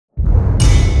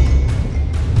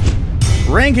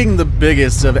Ranking the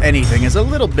biggest of anything is a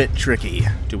little bit tricky.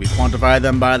 Do we quantify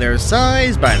them by their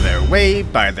size, by their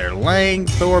weight, by their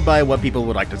length, or by what people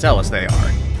would like to tell us they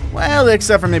are? Well,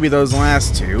 except for maybe those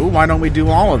last two, why don't we do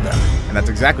all of them? And that's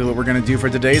exactly what we're going to do for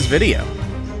today's video.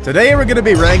 Today we're going to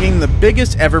be ranking the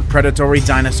biggest ever predatory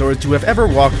dinosaurs to have ever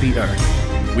walked the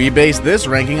Earth. We base this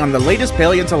ranking on the latest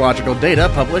paleontological data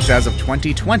published as of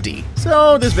 2020,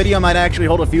 so this video might actually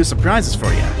hold a few surprises for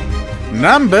you.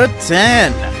 Number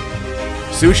 10.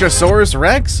 Suciasaurus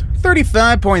Rex,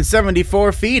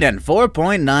 35.74 feet and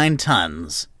 4.9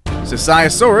 tons.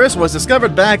 Suciasaurus was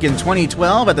discovered back in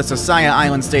 2012 at the Sucia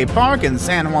Island State Park in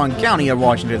San Juan County of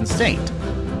Washington State.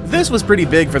 This was pretty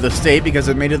big for the state because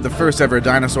it made it the first ever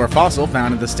dinosaur fossil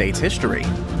found in the state's history.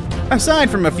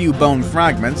 Aside from a few bone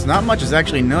fragments, not much is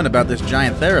actually known about this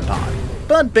giant theropod.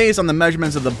 But based on the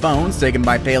measurements of the bones taken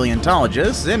by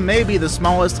paleontologists, it may be the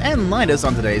smallest and lightest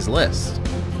on today's list.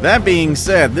 That being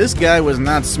said, this guy was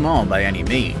not small by any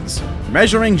means.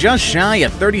 Measuring just shy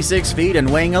of 36 feet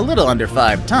and weighing a little under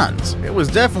 5 tons, it was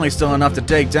definitely still enough to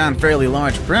take down fairly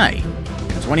large prey.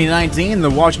 In 2019, the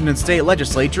Washington State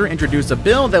Legislature introduced a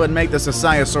bill that would make the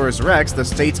Suciasaurus Rex the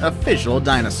state's official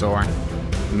dinosaur.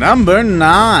 Number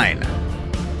 9.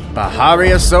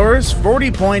 Beharisaurus,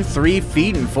 40.3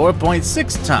 feet and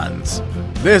 4.6 tons.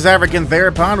 This African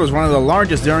theropod was one of the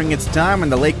largest during its time in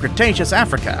the late Cretaceous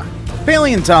Africa.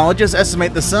 Paleontologists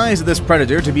estimate the size of this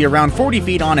predator to be around 40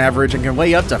 feet on average and can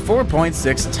weigh up to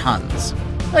 4.6 tons.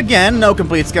 Again, no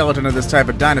complete skeleton of this type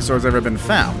of dinosaur has ever been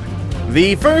found.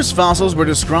 The first fossils were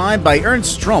described by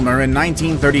Ernst Stromer in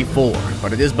 1934,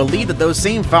 but it is believed that those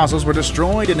same fossils were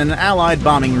destroyed in an Allied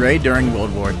bombing raid during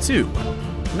World War II.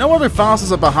 No other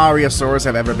fossils of Beharisaurus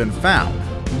have ever been found,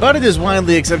 but it is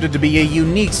widely accepted to be a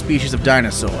unique species of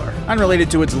dinosaur,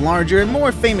 unrelated to its larger and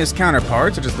more famous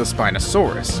counterpart such as the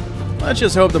Spinosaurus. Let's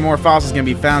just hope that more fossils can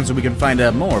be found so we can find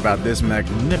out more about this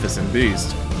magnificent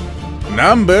beast.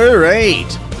 Number 8.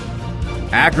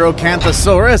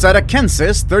 Acrocanthosaurus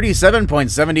atachensis,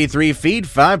 37.73 feet,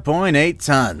 5.8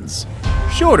 tons.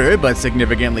 Shorter but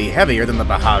significantly heavier than the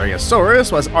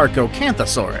Beharisaurus was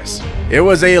Acrocanthosaurus. It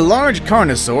was a large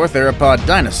carnosaur theropod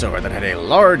dinosaur that had a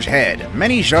large head,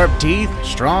 many sharp teeth,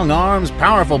 strong arms,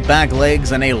 powerful back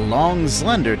legs, and a long,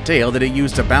 slender tail that it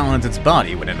used to balance its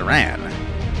body when it ran.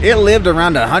 It lived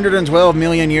around 112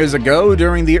 million years ago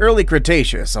during the early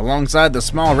Cretaceous alongside the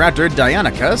small raptor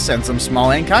Deinonychus and some small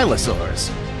ankylosaurs.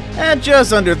 At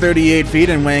just under 38 feet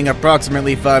and weighing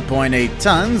approximately 5.8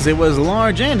 tons, it was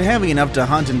large and heavy enough to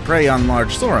hunt and prey on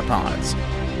large sauropods.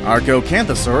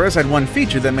 Acrocanthosaurus had one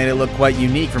feature that made it look quite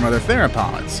unique from other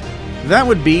theropods. That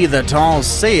would be the tall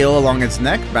sail along its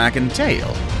neck, back, and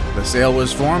tail. The sail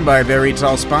was formed by very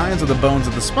tall spines of the bones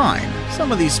of the spine.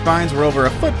 Some of these spines were over a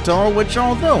foot tall, which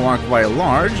although aren't quite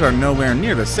large, are nowhere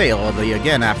near the sail of the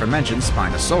again aforementioned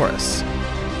Spinosaurus.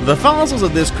 The fossils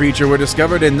of this creature were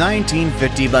discovered in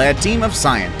 1950 by a team of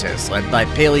scientists led by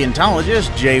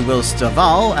paleontologists J. Will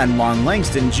Stovall and Juan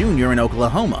Langston Jr. in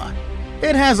Oklahoma.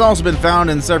 It has also been found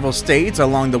in several states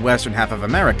along the western half of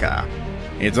America.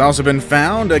 It's also been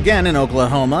found again in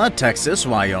Oklahoma, Texas,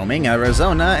 Wyoming,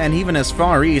 Arizona, and even as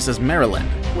far east as Maryland,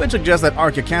 which suggests that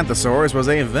Acrocanthosaurus was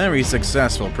a very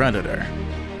successful predator.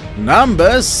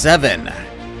 Number 7.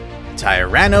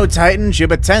 Tyranno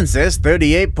jubitensis,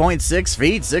 38.6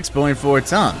 feet, 6.4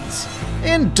 tons.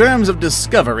 In terms of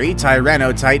discovery,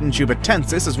 Tyranno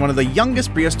jubitensis is one of the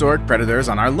youngest prehistoric predators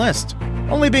on our list,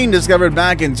 only being discovered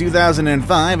back in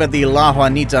 2005 at the La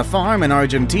Juanita farm in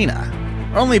Argentina.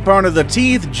 Only part of the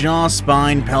teeth, jaw,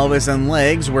 spine, pelvis, and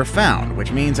legs were found,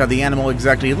 which means how the animal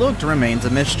exactly looked remains a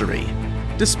mystery.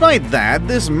 Despite that,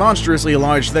 this monstrously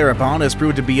large theropod has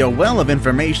proved to be a well of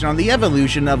information on the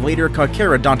evolution of later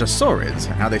Carcaradontosaurids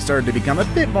and how they started to become a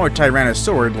bit more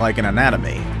tyrannosaurid-like in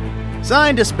anatomy.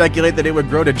 Scientists speculate that it would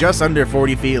grow to just under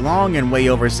 40 feet long and weigh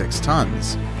over 6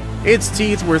 tons. Its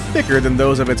teeth were thicker than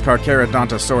those of its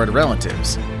Carcharodontosaurid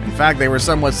relatives. In fact, they were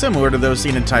somewhat similar to those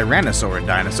seen in tyrannosaurid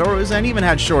dinosaurs and even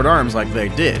had short arms like they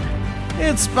did.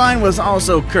 Its spine was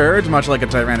also curved, much like a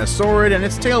tyrannosaurid, and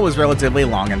its tail was relatively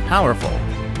long and powerful.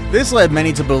 This led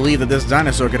many to believe that this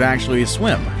dinosaur could actually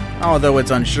swim, although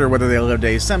it's unsure whether they lived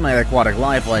a semi-aquatic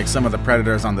life like some of the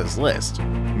predators on this list.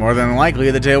 More than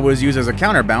likely, the tail was used as a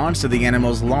counterbalance to the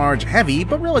animal's large, heavy,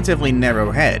 but relatively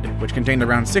narrow head, which contained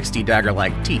around 60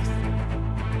 dagger-like teeth.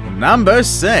 Number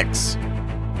 6.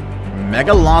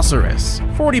 Megalosaurus,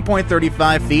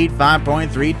 40.35 feet,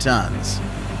 5.3 tons.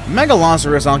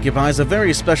 Megalosaurus occupies a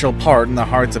very special part in the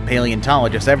hearts of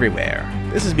paleontologists everywhere.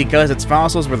 This is because its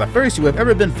fossils were the first to have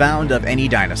ever been found of any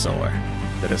dinosaur.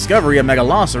 The discovery of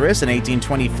Megalosaurus in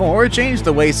 1824 changed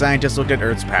the way scientists looked at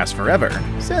Earth's past forever,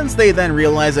 since they then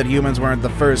realized that humans weren't the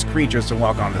first creatures to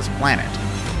walk on this planet.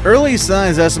 Early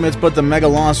size estimates put the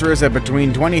Megalosaurus at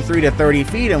between 23 to 30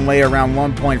 feet and weigh around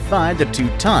 1.5 to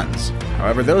 2 tons.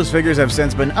 However, those figures have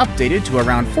since been updated to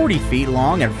around 40 feet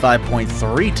long and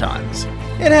 5.3 tons.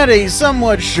 It had a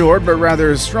somewhat short but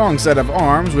rather strong set of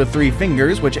arms with 3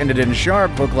 fingers which ended in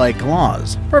sharp hook-like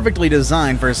claws, perfectly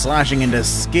designed for slashing into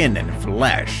skin and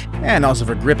flesh, and also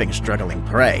for gripping struggling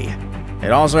prey.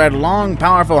 It also had long,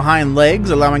 powerful hind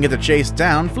legs allowing it to chase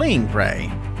down fleeing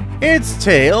prey. Its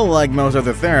tail, like most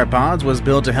other theropods, was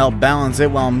built to help balance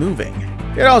it while moving.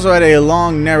 It also had a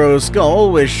long, narrow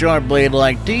skull with sharp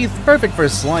blade-like teeth, perfect for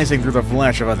slicing through the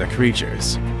flesh of other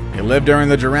creatures. It lived during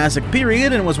the Jurassic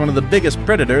period and was one of the biggest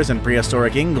predators in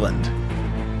prehistoric England.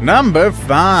 Number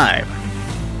 5.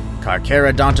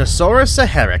 Carcaradontosaurus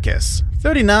saharicus,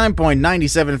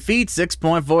 39.97 feet,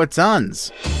 6.4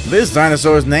 tons. This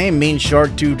dinosaur's name means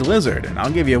shark-toothed lizard, and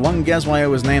I'll give you one guess why it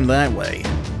was named that way.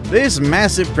 This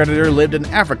massive predator lived in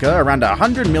Africa around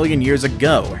 100 million years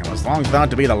ago and was long thought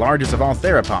to be the largest of all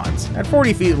theropods, at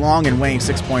 40 feet long and weighing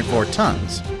 6.4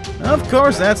 tons. Of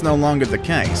course, that's no longer the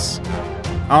case.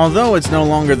 Although it's no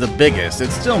longer the biggest, it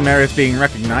still merits being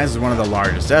recognized as one of the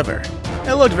largest ever.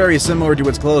 It looked very similar to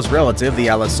its close relative, the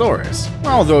Allosaurus.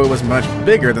 Although it was much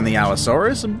bigger than the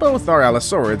Allosaurus, both are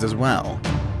Allosaurids as well.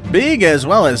 Big as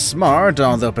well as smart,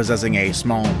 although possessing a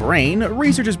small brain,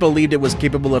 researchers believed it was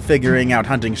capable of figuring out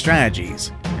hunting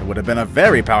strategies. It would have been a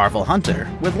very powerful hunter,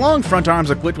 with long front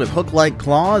arms equipped with hook-like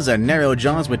claws and narrow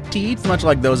jaws with teeth much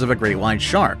like those of a great white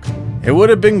shark. It would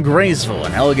have been graceful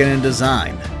and elegant in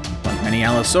design. Like many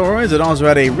Allosaurids, it also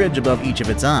had a ridge above each of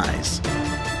its eyes.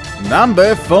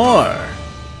 Number 4.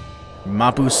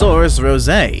 Mapusaurus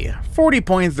rosé,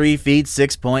 40.3 feet,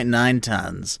 6.9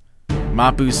 tons.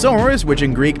 Mapusaurus, which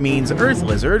in Greek means earth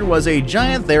lizard, was a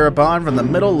giant theropod from the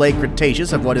Middle Late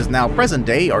Cretaceous of what is now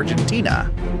present-day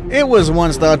Argentina. It was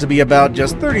once thought to be about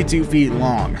just 32 feet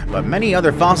long, but many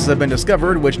other fossils have been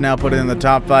discovered which now put it in the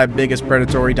top 5 biggest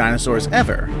predatory dinosaurs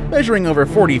ever, measuring over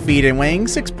 40 feet and weighing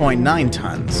 6.9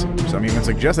 tons. Some even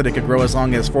suggest that it could grow as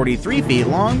long as 43 feet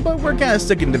long, but we're kinda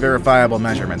sticking to verifiable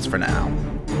measurements for now.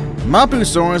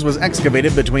 Mapusaurus was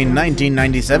excavated between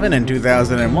 1997 and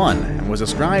 2001 and was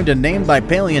described and named by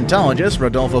paleontologists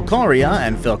Rodolfo Coria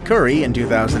and Phil Curry in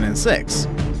 2006.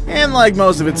 And like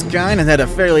most of its kind, it had a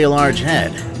fairly large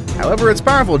head. However, its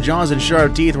powerful jaws and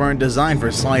sharp teeth weren't designed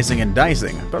for slicing and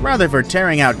dicing, but rather for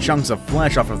tearing out chunks of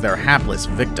flesh off of their hapless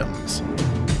victims.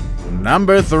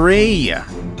 Number 3.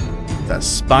 The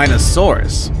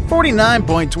Spinosaurus,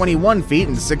 49.21 feet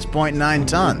and 6.9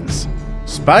 tons.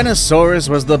 Spinosaurus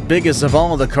was the biggest of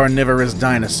all the carnivorous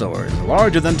dinosaurs,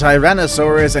 larger than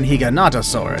Tyrannosaurus and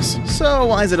Gigantosaurus. So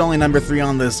why is it only number 3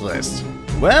 on this list?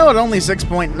 Well, at only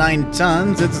 6.9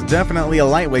 tons, it's definitely a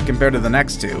lightweight compared to the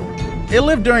next two. It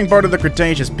lived during part of the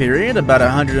Cretaceous period, about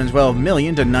 112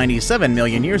 million to 97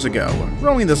 million years ago,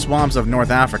 roaming the swamps of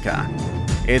North Africa.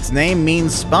 Its name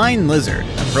means spine lizard,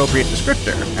 an appropriate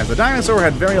descriptor, as the dinosaur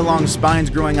had very long spines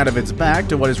growing out of its back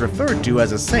to what is referred to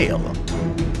as a sail.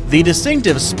 The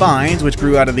distinctive spines, which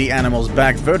grew out of the animal's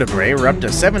back vertebrae, were up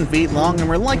to 7 feet long and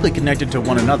were likely connected to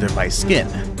one another by skin.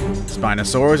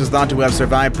 Spinosaurus is thought to have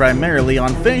survived primarily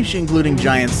on fish, including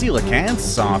giant coelacanths,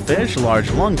 sawfish, large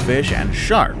lungfish, and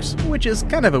sharks, which is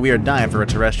kind of a weird diet for a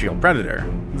terrestrial predator.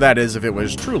 That is, if it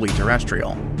was truly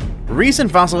terrestrial.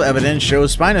 Recent fossil evidence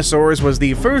shows Spinosaurus was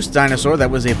the first dinosaur that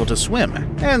was able to swim,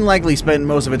 and likely spent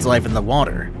most of its life in the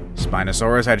water.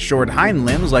 Spinosaurus had short hind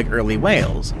limbs like early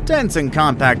whales, dense and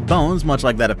compact bones much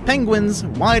like that of penguins,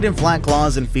 wide and flat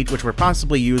claws and feet which were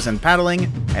possibly used in paddling,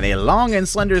 and a long and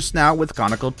slender snout with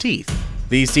conical teeth.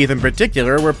 These teeth in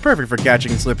particular were perfect for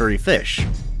catching slippery fish.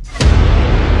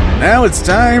 Now it's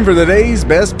time for today's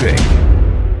best pick.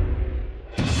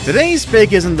 Today's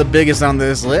pick isn't the biggest on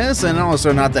this list, and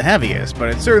also not the heaviest, but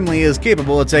it certainly is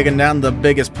capable of taking down the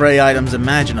biggest prey items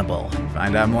imaginable.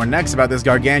 Find out more next about this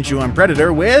gargantuan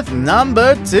predator with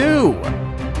number 2.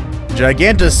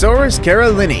 Gigantosaurus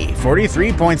carolini,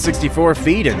 43.64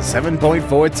 feet and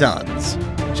 7.4 tons.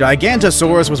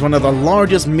 Gigantosaurus was one of the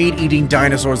largest meat-eating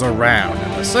dinosaurs around,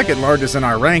 and the second largest in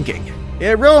our ranking.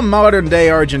 It roamed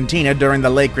modern-day Argentina during the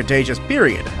late Cretaceous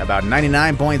period, about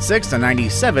 99.6 to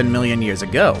 97 million years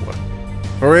ago.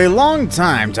 For a long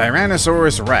time,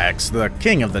 Tyrannosaurus Rex, the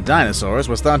king of the dinosaurs,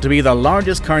 was thought to be the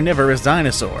largest carnivorous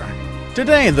dinosaur.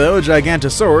 Today, though,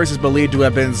 Gigantosaurus is believed to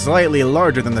have been slightly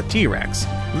larger than the T-Rex,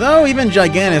 though even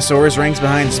Gigantosaurus ranks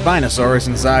behind Spinosaurus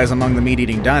in size among the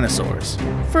meat-eating dinosaurs.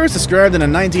 First described in a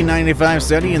 1995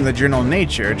 study in the journal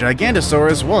Nature,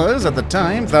 Gigantosaurus was, at the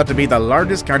time, thought to be the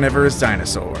largest carnivorous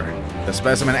dinosaur. The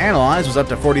specimen analyzed was up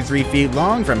to 43 feet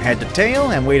long from head to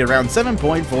tail and weighed around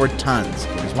 7.4 tons,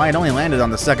 which is why it only landed on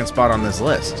the second spot on this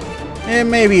list. It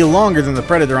may be longer than the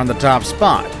predator on the top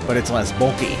spot, but it's less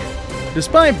bulky.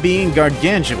 Despite being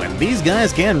gargantuan, these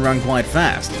guys can run quite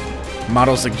fast.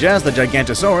 Models suggest that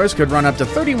Gigantosaurus could run up to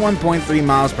 31.3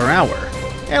 miles per hour,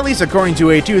 at least according to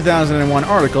a 2001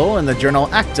 article in the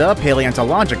journal Acta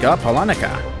Paleontologica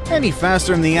Polonica. Any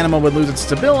faster and the animal would lose its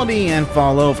stability and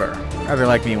fall over, rather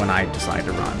like me when I decide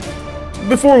to run.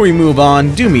 Before we move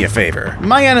on, do me a favor.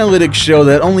 My analytics show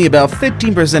that only about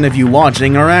 15% of you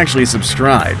watching are actually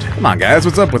subscribed. Come on guys,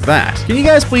 what's up with that? Can you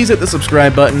guys please hit the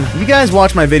subscribe button? You guys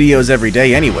watch my videos every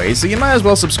day anyway, so you might as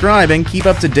well subscribe and keep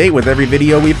up to date with every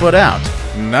video we put out.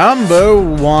 Number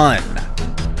 1.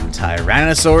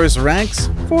 Tyrannosaurus Rex,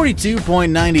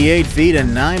 42.98 feet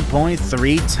and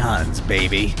 9.3 tons,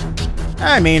 baby.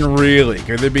 I mean, really,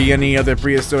 could there be any other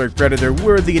prehistoric predator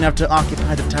worthy enough to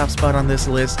occupy the top spot on this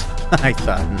list? I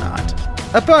thought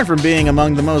not. Apart from being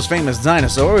among the most famous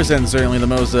dinosaurs, and certainly the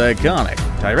most iconic,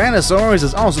 Tyrannosaurus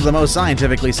is also the most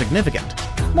scientifically significant.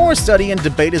 More study and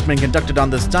debate has been conducted on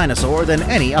this dinosaur than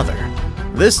any other.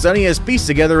 This study has pieced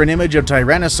together an image of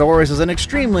Tyrannosaurus as an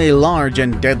extremely large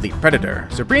and deadly predator,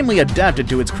 supremely adapted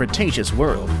to its Cretaceous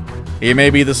world. He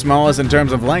may be the smallest in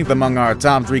terms of length among our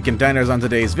top 3 contenders on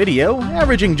today's video,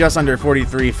 averaging just under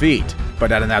 43 feet,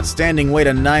 but at an outstanding weight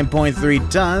of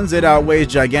 9.3 tons, it outweighs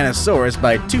Gigantosaurus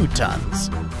by 2 tons.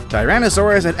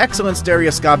 Tyrannosaurus had excellent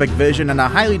stereoscopic vision and a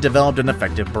highly developed and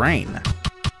effective brain.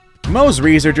 Most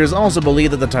researchers also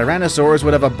believe that the Tyrannosaurus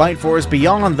would have a bite force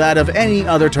beyond that of any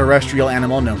other terrestrial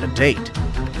animal known to date.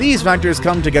 These factors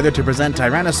come together to present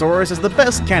Tyrannosaurus as the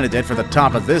best candidate for the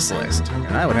top of this list,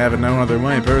 and I would have it no other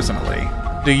way personally.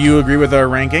 Do you agree with our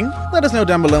ranking? Let us know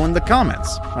down below in the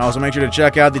comments. Also make sure to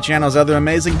check out the channel's other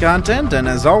amazing content, and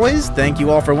as always, thank you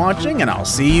all for watching, and I'll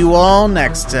see you all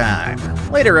next time.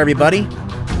 Later, everybody!